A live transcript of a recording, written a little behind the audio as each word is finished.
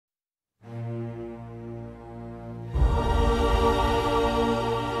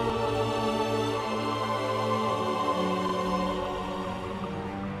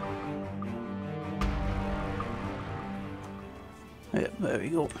we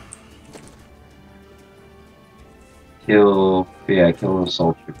go. Kill an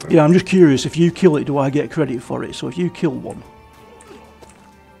assault trooper. Yeah, I'm just curious, if you kill it, do I get credit for it? So if you kill one...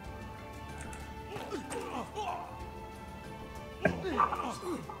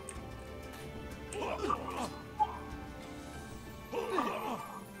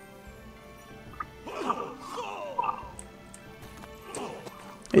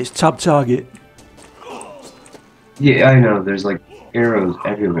 It's tab target. Yeah, I know. There's like arrows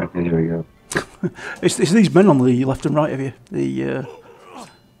everywhere. Okay, there we go. It's these men on the left and right of you. The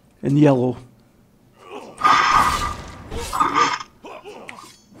in yellow.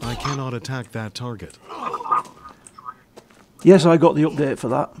 I cannot attack that target. Yes, I got the update for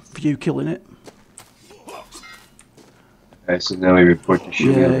that. For you killing it. Okay, so now we report to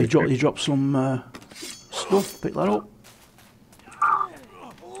shooting. Yeah, he dropped some stuff. Pick that up.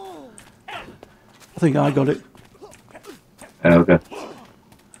 I think I got it. Okay.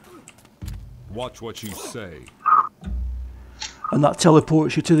 Watch what you say. And that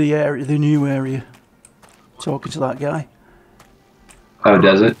teleports you to the area, the new area. Talking to that guy. Oh,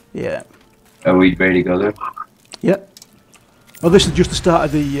 does it? Yeah. Are we ready to go there? Yep. Oh, this is just the start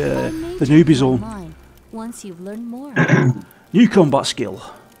of the newbie zone. Once you've learned more. New combat skill.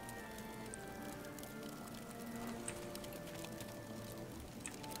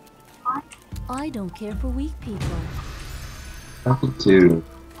 I don't care for weak people. Nothing too.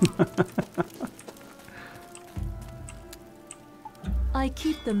 I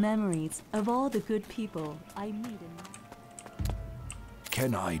keep the memories of all the good people I meet in life.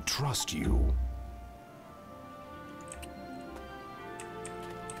 Can I trust you?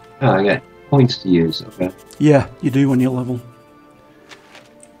 Oh, I got points to use. Okay. Yeah, you do when you level.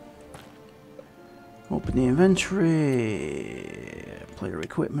 Open the inventory. Player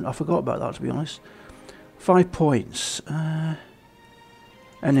equipment. I forgot about that, to be honest. 5 points.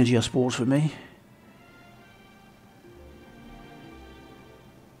 Energy, I suppose, for me.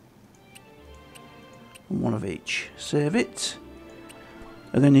 One of each. Save it.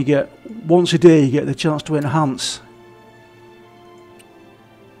 And then you get, once a day, you get the chance to enhance.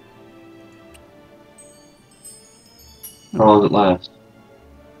 How long does it last?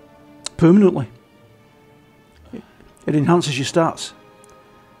 Permanently. It enhances your stats.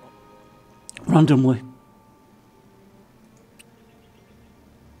 Randomly.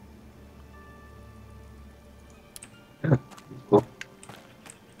 Yeah, cool.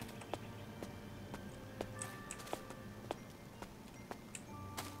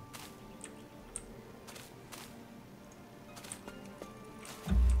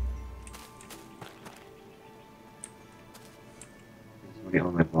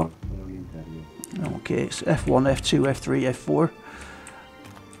 Okay, it's F1, F2, F3, F4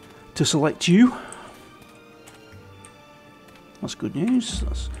 to select you. That's good news.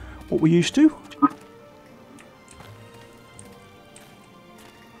 That's what we're used to.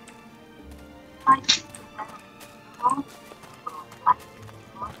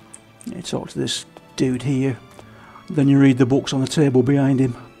 You talk to this dude here. Then you read the books on the table behind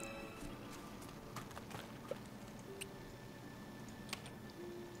him.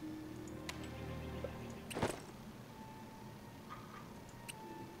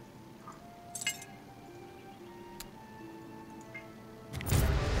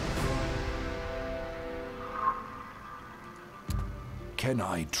 Can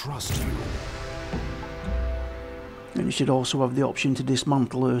I trust you? And you should also have the option to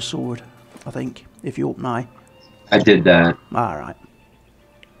dismantle her sword, I think, if you open eye. I did that. Alright.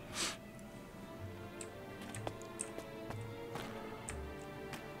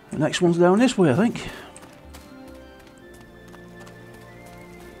 The next one's down this way, I think.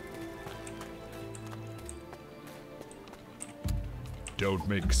 Don't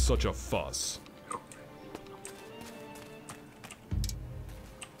make such a fuss.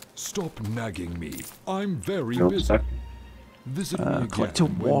 Stop nagging me. I'm very busy. Visit me again Collect a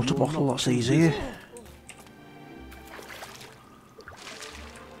water bottle, that's easy.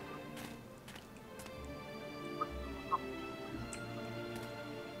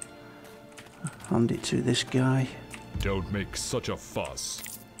 Hand it to this guy. Don't make such a fuss.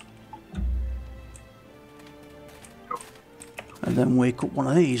 And then wake up one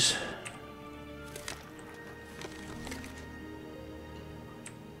of these.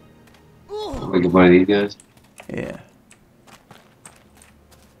 Wake up one of these guys? Yeah.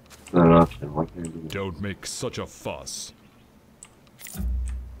 Not an option. Why can't I do that? Don't make such a fuss.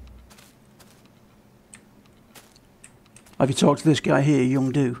 Have you talked to this guy here,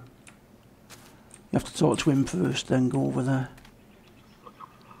 young do? You have to talk to him first, then go over there.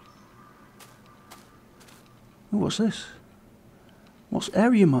 Oh, what's this? What's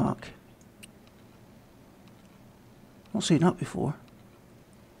area mark? Not seen that before.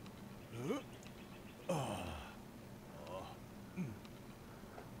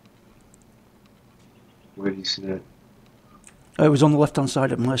 Where do you see that? It was on the left hand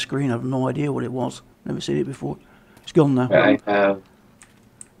side of my screen. I have no idea what it was. Never seen it before. It's gone now. I have.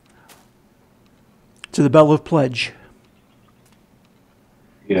 To the Bell of Pledge.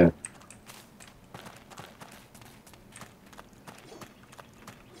 Yeah.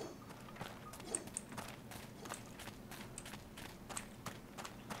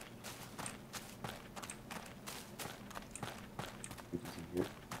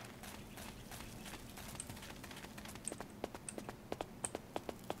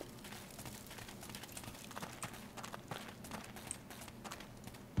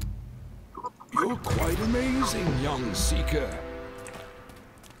 You're quite amazing, young seeker.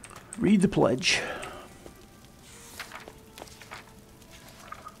 Read the pledge.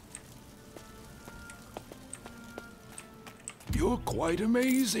 You're quite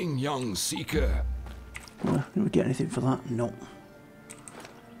amazing, young seeker. Well, did we get anything for that? No.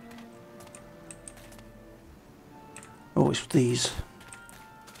 Oh, it's these.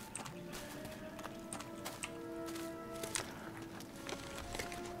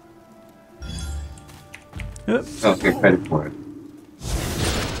 Yep. I'll get credit for it.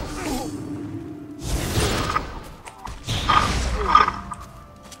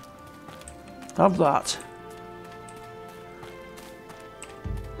 Have that.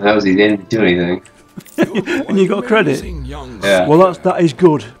 That was he didn't do anything. And you got credit? Yeah. Well, that is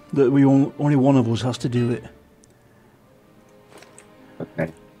good that we only one of us has to do it.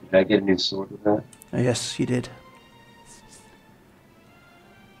 Okay. Did I get a new sword with that? Yes, you did.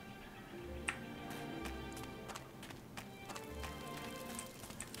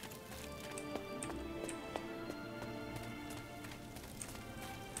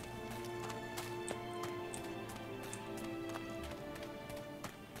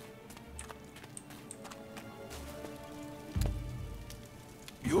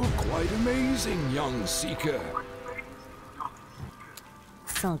 You're quite amazing, young seeker.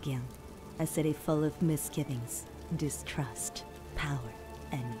 Salgyang, a city full of misgivings, distrust, power,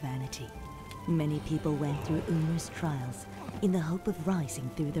 and vanity. Many people went through Umar's trials in the hope of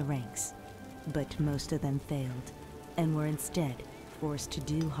rising through the ranks, but most of them failed and were instead forced to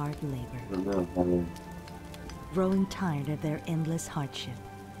do hard labor. Growing tired of their endless hardship,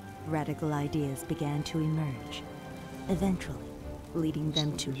 radical ideas began to emerge, eventually leading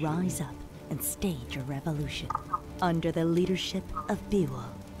them to rise up and stage a revolution under the leadership of Biwo.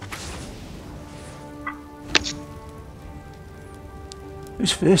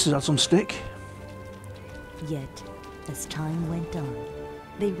 His face has had some stick. Yet, as time went on,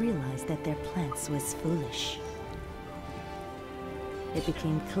 they realized that their plans was foolish. It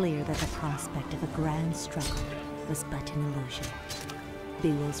became clear that the prospect of a grand struggle was but an illusion.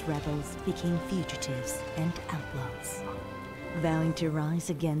 Biwo's rebels became fugitives and outlaws. Vowing to rise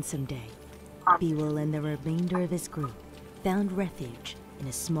again someday, Biwo and the remainder of his group found refuge in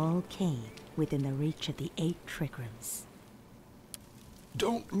a small cave within the reach of the 8 Trick Rooms.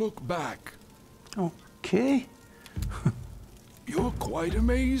 Don't look back. Okay. You're quite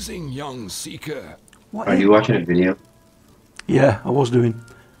amazing, young seeker. What Are you watching a video? Yeah, I was doing.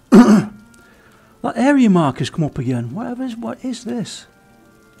 That area marker's come up again. What is this?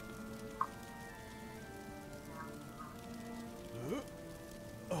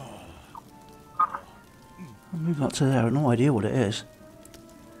 I'll move that to there. I have no idea what it is.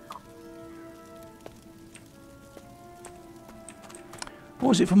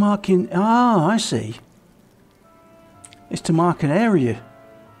 What is it for marking? Ah, I see. It's to mark an area.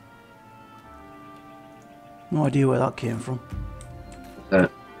 No idea where that came from. What's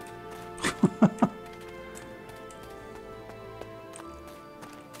that?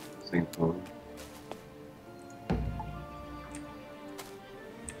 Same phone.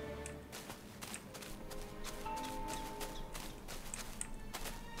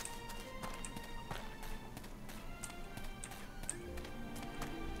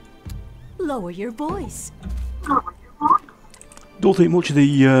 Lower your voice. Don't think much of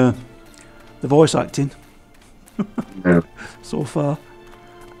the voice acting No. so far.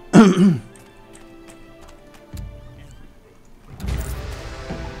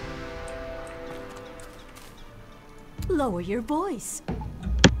 Lower your voice.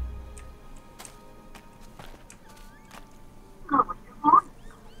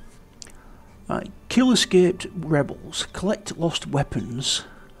 Kill escaped rebels. Collect lost weapons.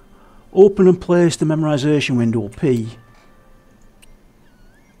 Open and place the memorization window P.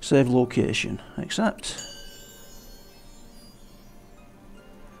 Save location. Accept.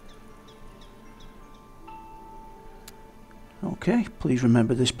 Okay, please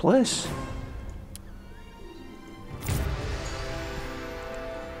remember this place.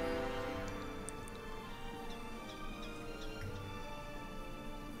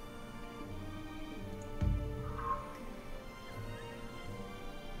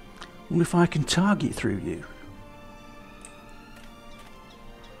 Wonder if I can target through you.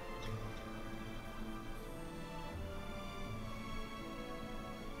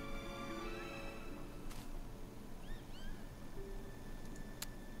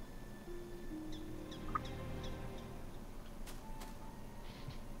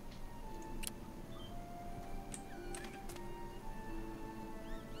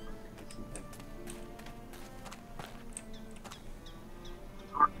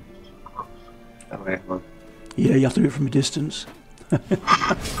 Oh, wait, hold on. Yeah, you have to do it from a distance.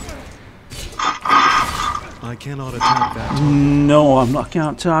 I cannot attack that target. No, I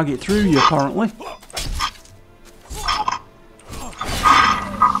can't target through you apparently.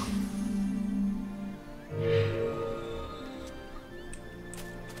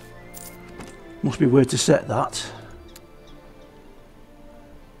 Must be where to set that.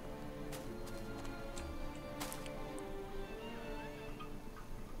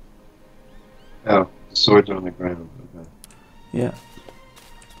 Oh, the swords are on the ground. Okay. Yeah.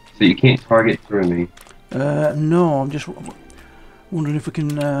 So you can't target through me. No, I'm just wondering if we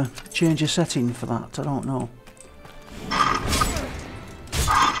can change a setting for that. I don't know.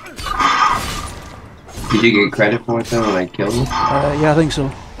 Did you get credit for it though when I killed him? Yeah, I think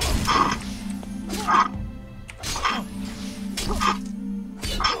so.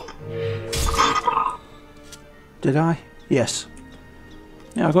 Did I? Yes.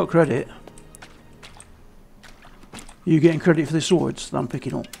 Yeah, I got credit. Are you getting credit for the swords that I'm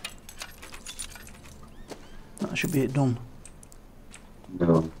picking up? That should be it done.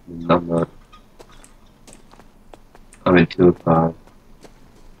 No, I'm not. I'm at 2 of 5.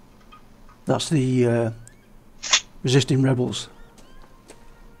 That's the resisting rebels.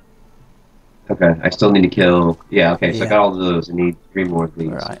 Okay, I still need to kill. Yeah, okay, so Yeah. I got all of those. I need 3 more of these.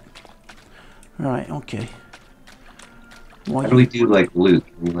 Right. Right, okay. How do we do like loot?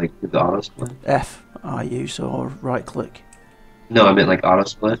 Can we like do the auto split? F I use or right click. No, I meant like auto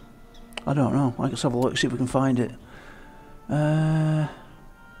split. I don't know. Let's have a look, see if we can find it. Do I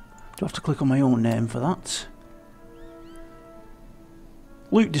have to click on my own name for that?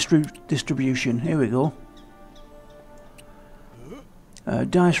 Loot distribution. Here we go.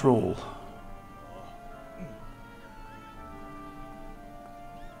 Dice roll.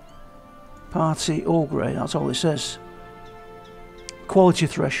 Party Olgrey. That's all it says. Quality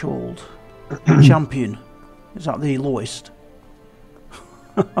threshold. Champion. Is that the lowest?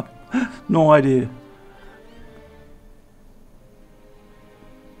 No idea.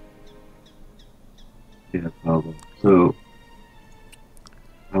 Yeah, probably. So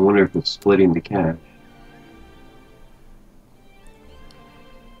I wonder if it's splitting the cash.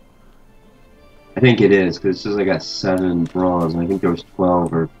 I think it is because it says I got 7 bronze, and I think there was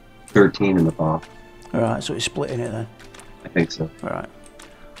 12 or 13 in the box. Alright, so it's splitting it then. I think so. Alright.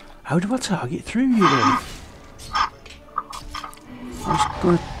 How do I target through you then? I was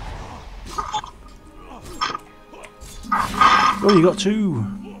gonna... Oh, you got 2.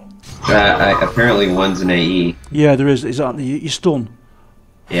 Apparently one's an AE. Yeah, there is. Is that the you stun?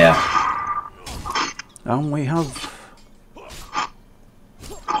 Yeah. And we have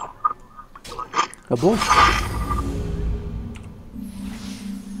a buff.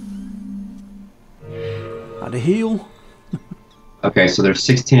 And a heal. Okay, so there's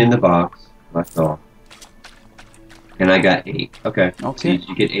 16 in the box. Left off. And I got 8. Okay. Okay. So did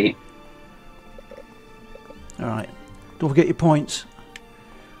you get 8? Alright. Don't forget your points.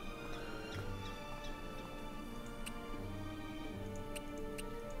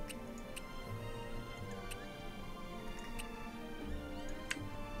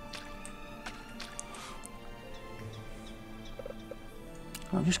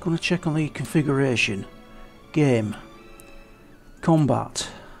 I'm just going to check on the configuration. Game. Combat.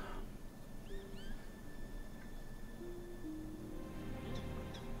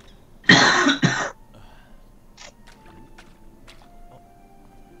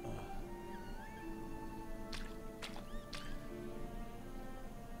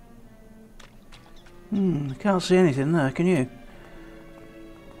 I can't see anything there, can you?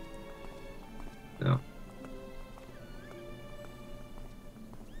 No.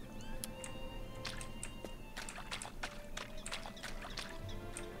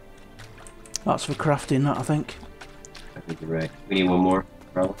 That's for crafting, that I think. I think you're right. We need one more,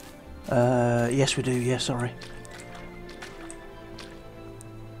 probably. Yes we do, yeah, sorry.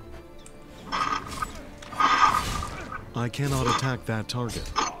 I cannot attack that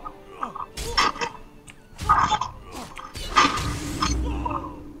target.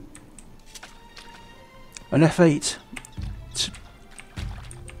 An F8.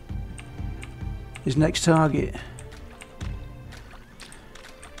 His next target.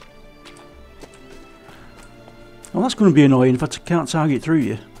 Well, that's going to be annoying if I can't target through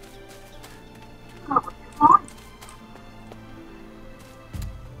you.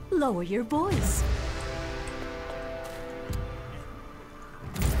 Lower your voice.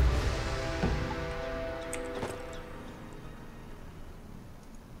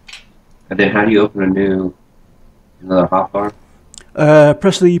 And then how do you open another hotbar?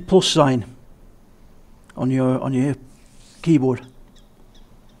 Press the plus sign on your keyboard.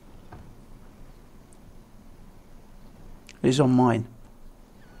 It's on mine.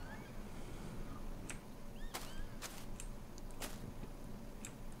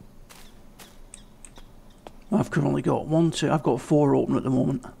 I've currently got I've got 4 open at the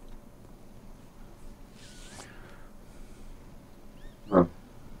moment. Huh.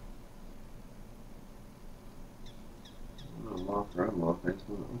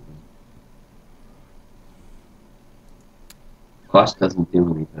 Plus doesn't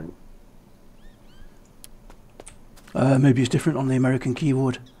do anything. Maybe it's different on the American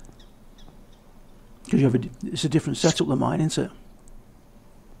keyboard. Because it's a different setup than mine, isn't it?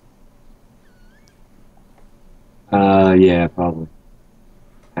 Yeah, probably.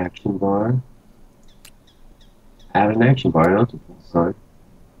 Action bar. Add an action bar, not the full sign.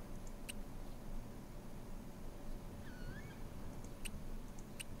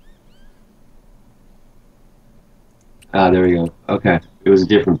 Ah, there we go. Okay, it was a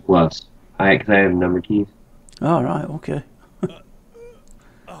different plus. Can I have number keys? All right, okay.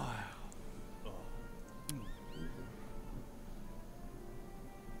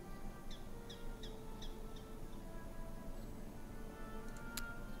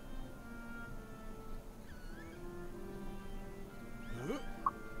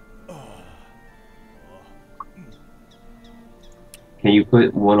 Can you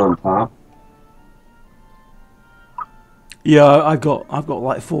put one on top? Yeah, I've got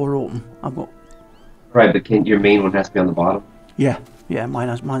like 4 open. I've got. Right, but your main one has to be on the bottom? Yeah,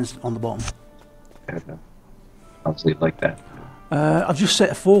 mine's on the bottom. Okay. I'll just leave it like that. I've just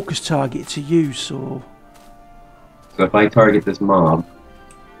set a focus target to you, so. So if I target this mob.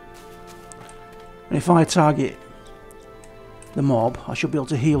 And if I target the mob, I should be able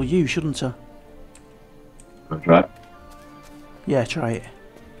to heal you, shouldn't I? Wanna try? Yeah, try it.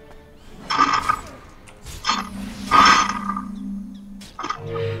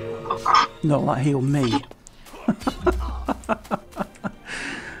 No, that healed me.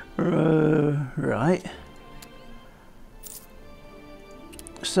 Right.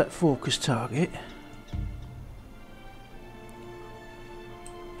 Set focus target.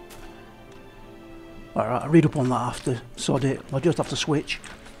 Alright, I'll read up on that after. Sod it. I'll just have to switch.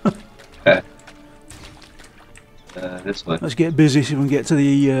 Okay. This way. Let's get busy so we can get to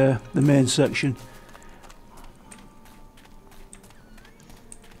the main section.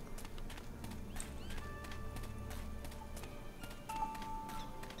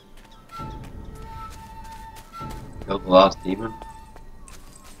 Killed the last demon?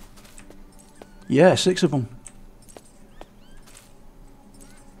 Yeah, 6 of them.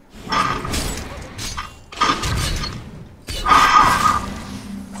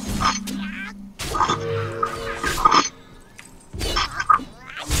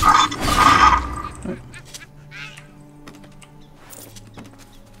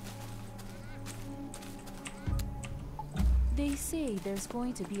 They say there's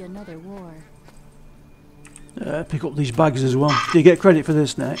going to be another war. Pick up these bags as well. Do you get credit for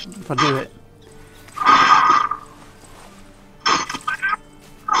this, Nick, if I do it?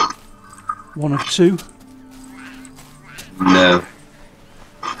 One of 2. No.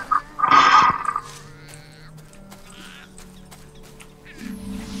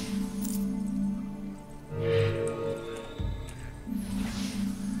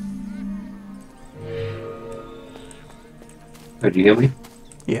 Oh, did you hear me?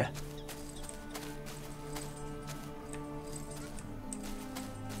 Yeah.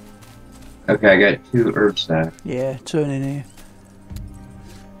 Okay, I got 2 herb stacks. Yeah, turn in here.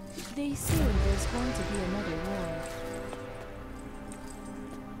 They say there's going to be another war.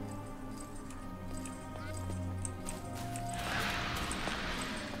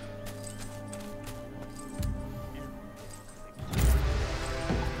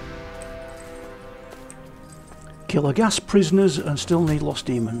 Kill a gas prisoners and still need lost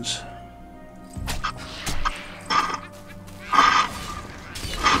demons.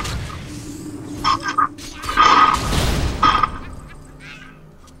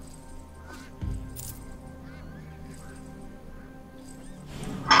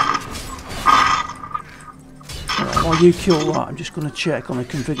 you kill that, I'm just going to check on the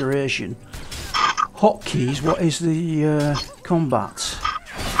configuration. Hotkeys, what is the combat?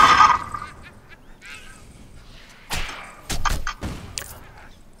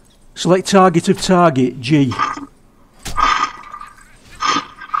 Select target of target, G.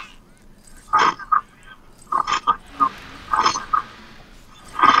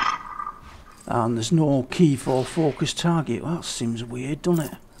 And there's no key for focus target. Well, that seems weird, doesn't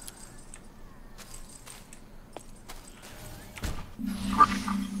it?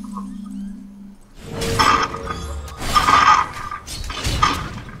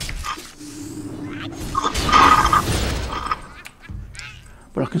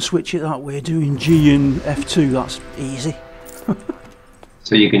 But I can switch it that way, doing G and F2, that's easy.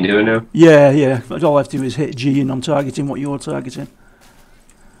 So you can do it now? Yeah. All I have to do is hit G and I'm targeting what you're targeting.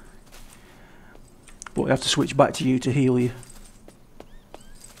 But I have to switch back to you to heal you.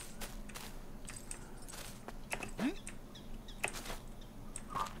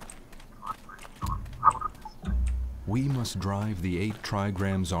 We must drive the 8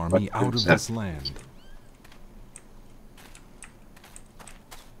 trigrams army out of this land.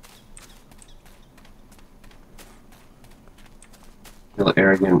 Feel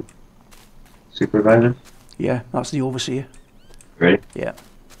arrogant supervisor? Yeah, that's the overseer. Ready? Yeah.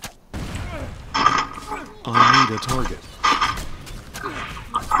 I need a target.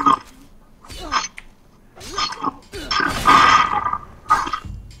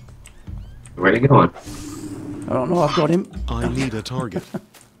 Where are you going? I don't know, I've got him. I need a target.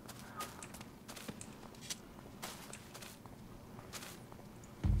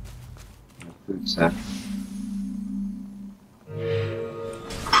 Food sack.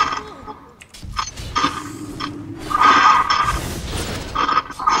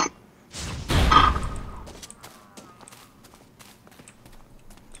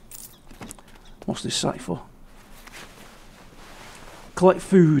 What's this site for? Collect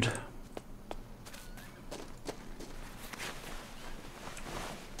food.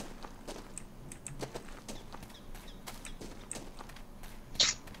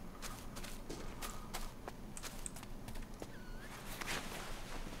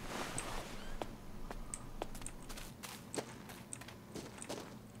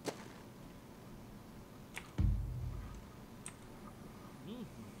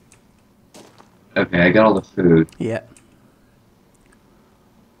 Okay, I got all the food. Yeah.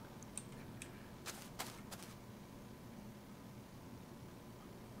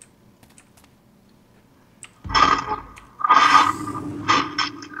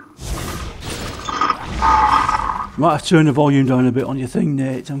 Might have to turn the volume down a bit on your thing,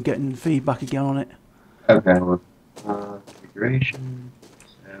 Nate. I'm getting feedback again on it. Okay, well, configuration,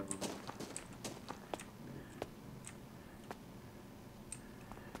 sound.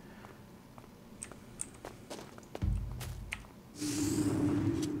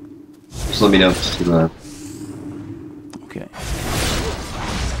 Just let me know if it's too loud. Okay.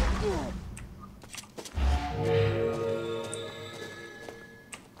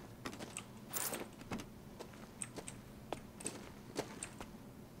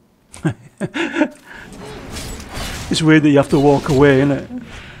 It's weird that you have to walk away, isn't it?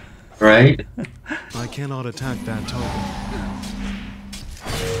 Right? I cannot attack that target.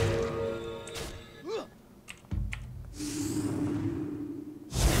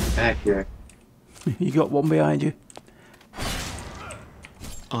 Back here. You got one behind you.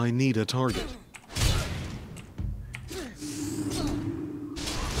 I need a target.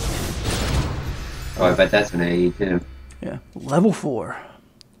 Oh, I bet that's an AE too. Yeah. Level 4.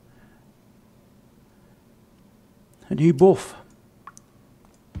 A new buff.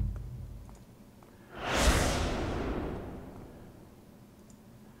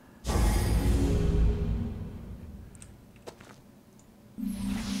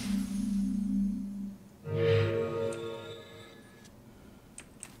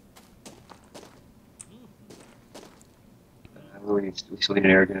 We still need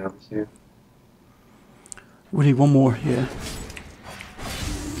an air gun over here. We need one more, yeah.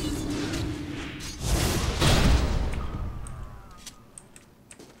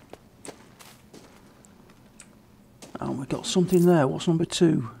 And we got something there. What's number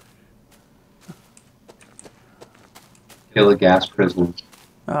 2? Kill the gas prisoners.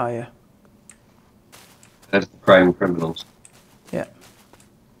 Ah, yeah. That's the prime criminals. Yeah.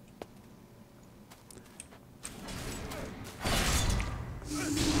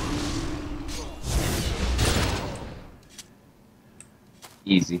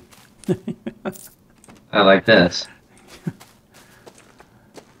 Easy. I like this.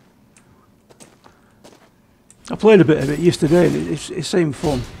 I played a bit of it yesterday and it seemed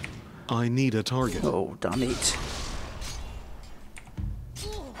fun. I need a target. Oh, damn it.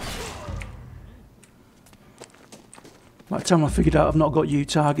 By the time I figured out I've not got you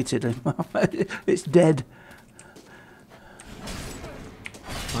targeted, it's dead.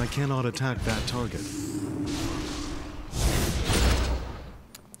 I cannot attack that target.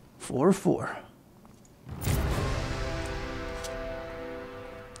 4 of 4.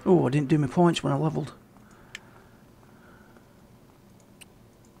 Oh, I didn't do my points when I levelled.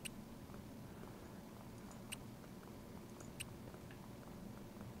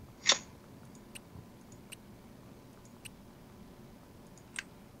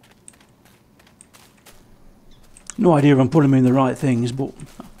 No idea if I'm putting them in the right things, but...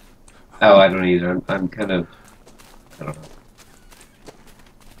 Oh, I don't either. I'm kind of... I don't know.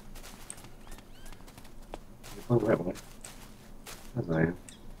 Oh, right way. As I am.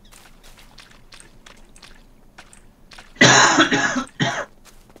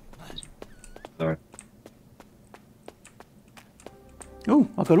 Sorry. Oh,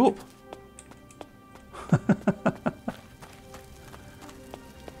 I got up.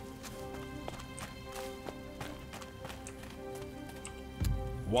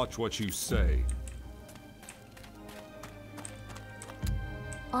 Watch what you say.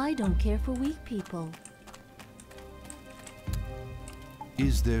 I don't care for weak people.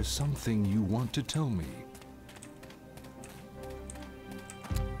 Is there something you want to tell me?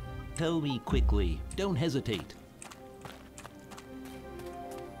 Tell me quickly. Don't hesitate.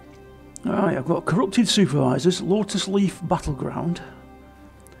 Alright, I've got corrupted supervisors, Lotus Leaf Battleground,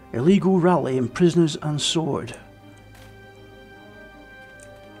 illegal rally and prisoners and sword.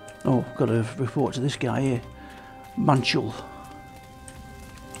 Oh, got to report to this guy here, Manchul.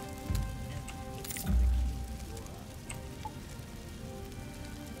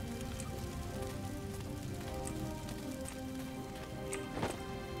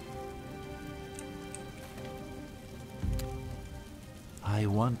 I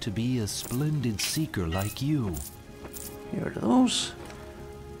want to be a splendid seeker like you. Here are those.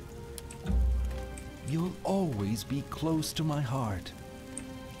 You'll always be close to my heart.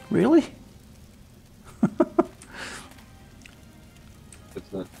 Really? What's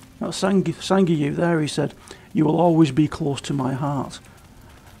that? That Sangiyu there, he said, you will always be close to my heart.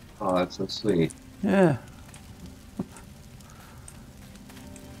 Oh, that's so sweet. Yeah.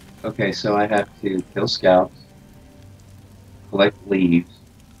 Okay, so I have to kill scouts, collect leaves,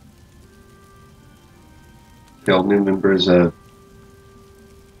 kill new members of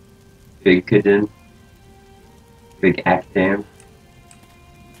Big Kadin, Big Akdam,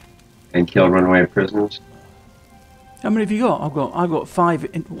 and kill runaway prisoners. How many have you got? I've got 5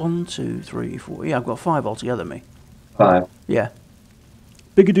 in 1, 2, 3, 4. Yeah, I've got 5 altogether, me. 5. Yeah.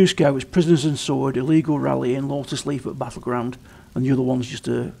 Bigadoo Scout is prisoners and sword, illegal rally and Lotus Leaf at battleground, and the other one's just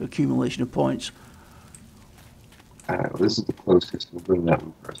a accumulation of points. Alright, well, this is the closest. We'll go to that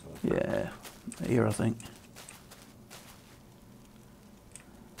one first. Yeah, here I think.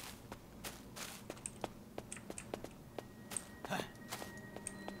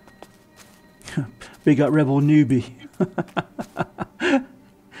 Big up rebel newbie.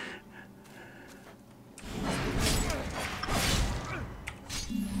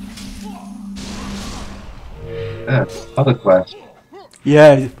 Yeah, public quest.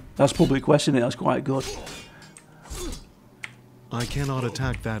 Yeah, that's public quest, isn't it? That's quite good. I cannot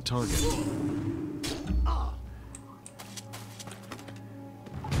attack that target.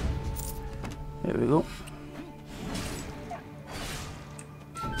 Here we go.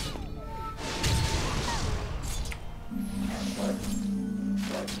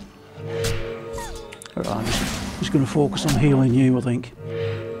 Alright, I'm just going to focus on healing you, I think.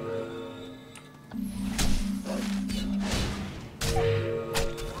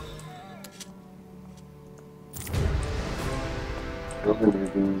 Kill the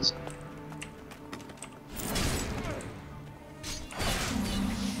newbies.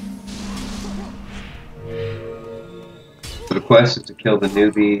 So the quest is to kill the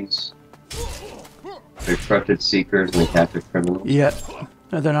newbies, the corrupted seekers, and the captive criminals. Yeah,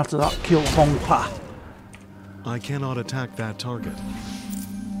 and then after that, kill Hong Pa. I cannot attack that target.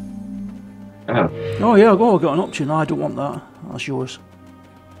 Oh, Oh yeah, I've got an option. I don't want that. That's yours.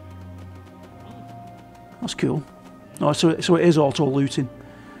 That's cool. Oh, so it is auto looting,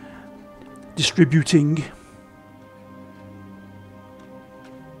 distributing.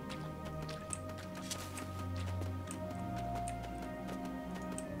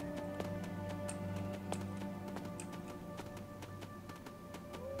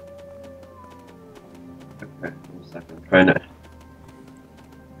 okay. 1 second. I'm trying to.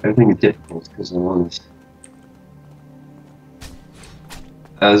 Everything is difficult because the ones.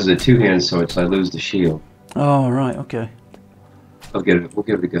 This is a two-handed sword, so I lose the shield. Oh right, okay. I'll get it. We'll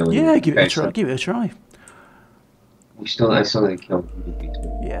give it a go. Yeah, give it a Okay, try. so Give it a try. I still gotta kill the beast.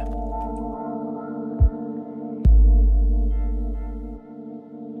 Yeah.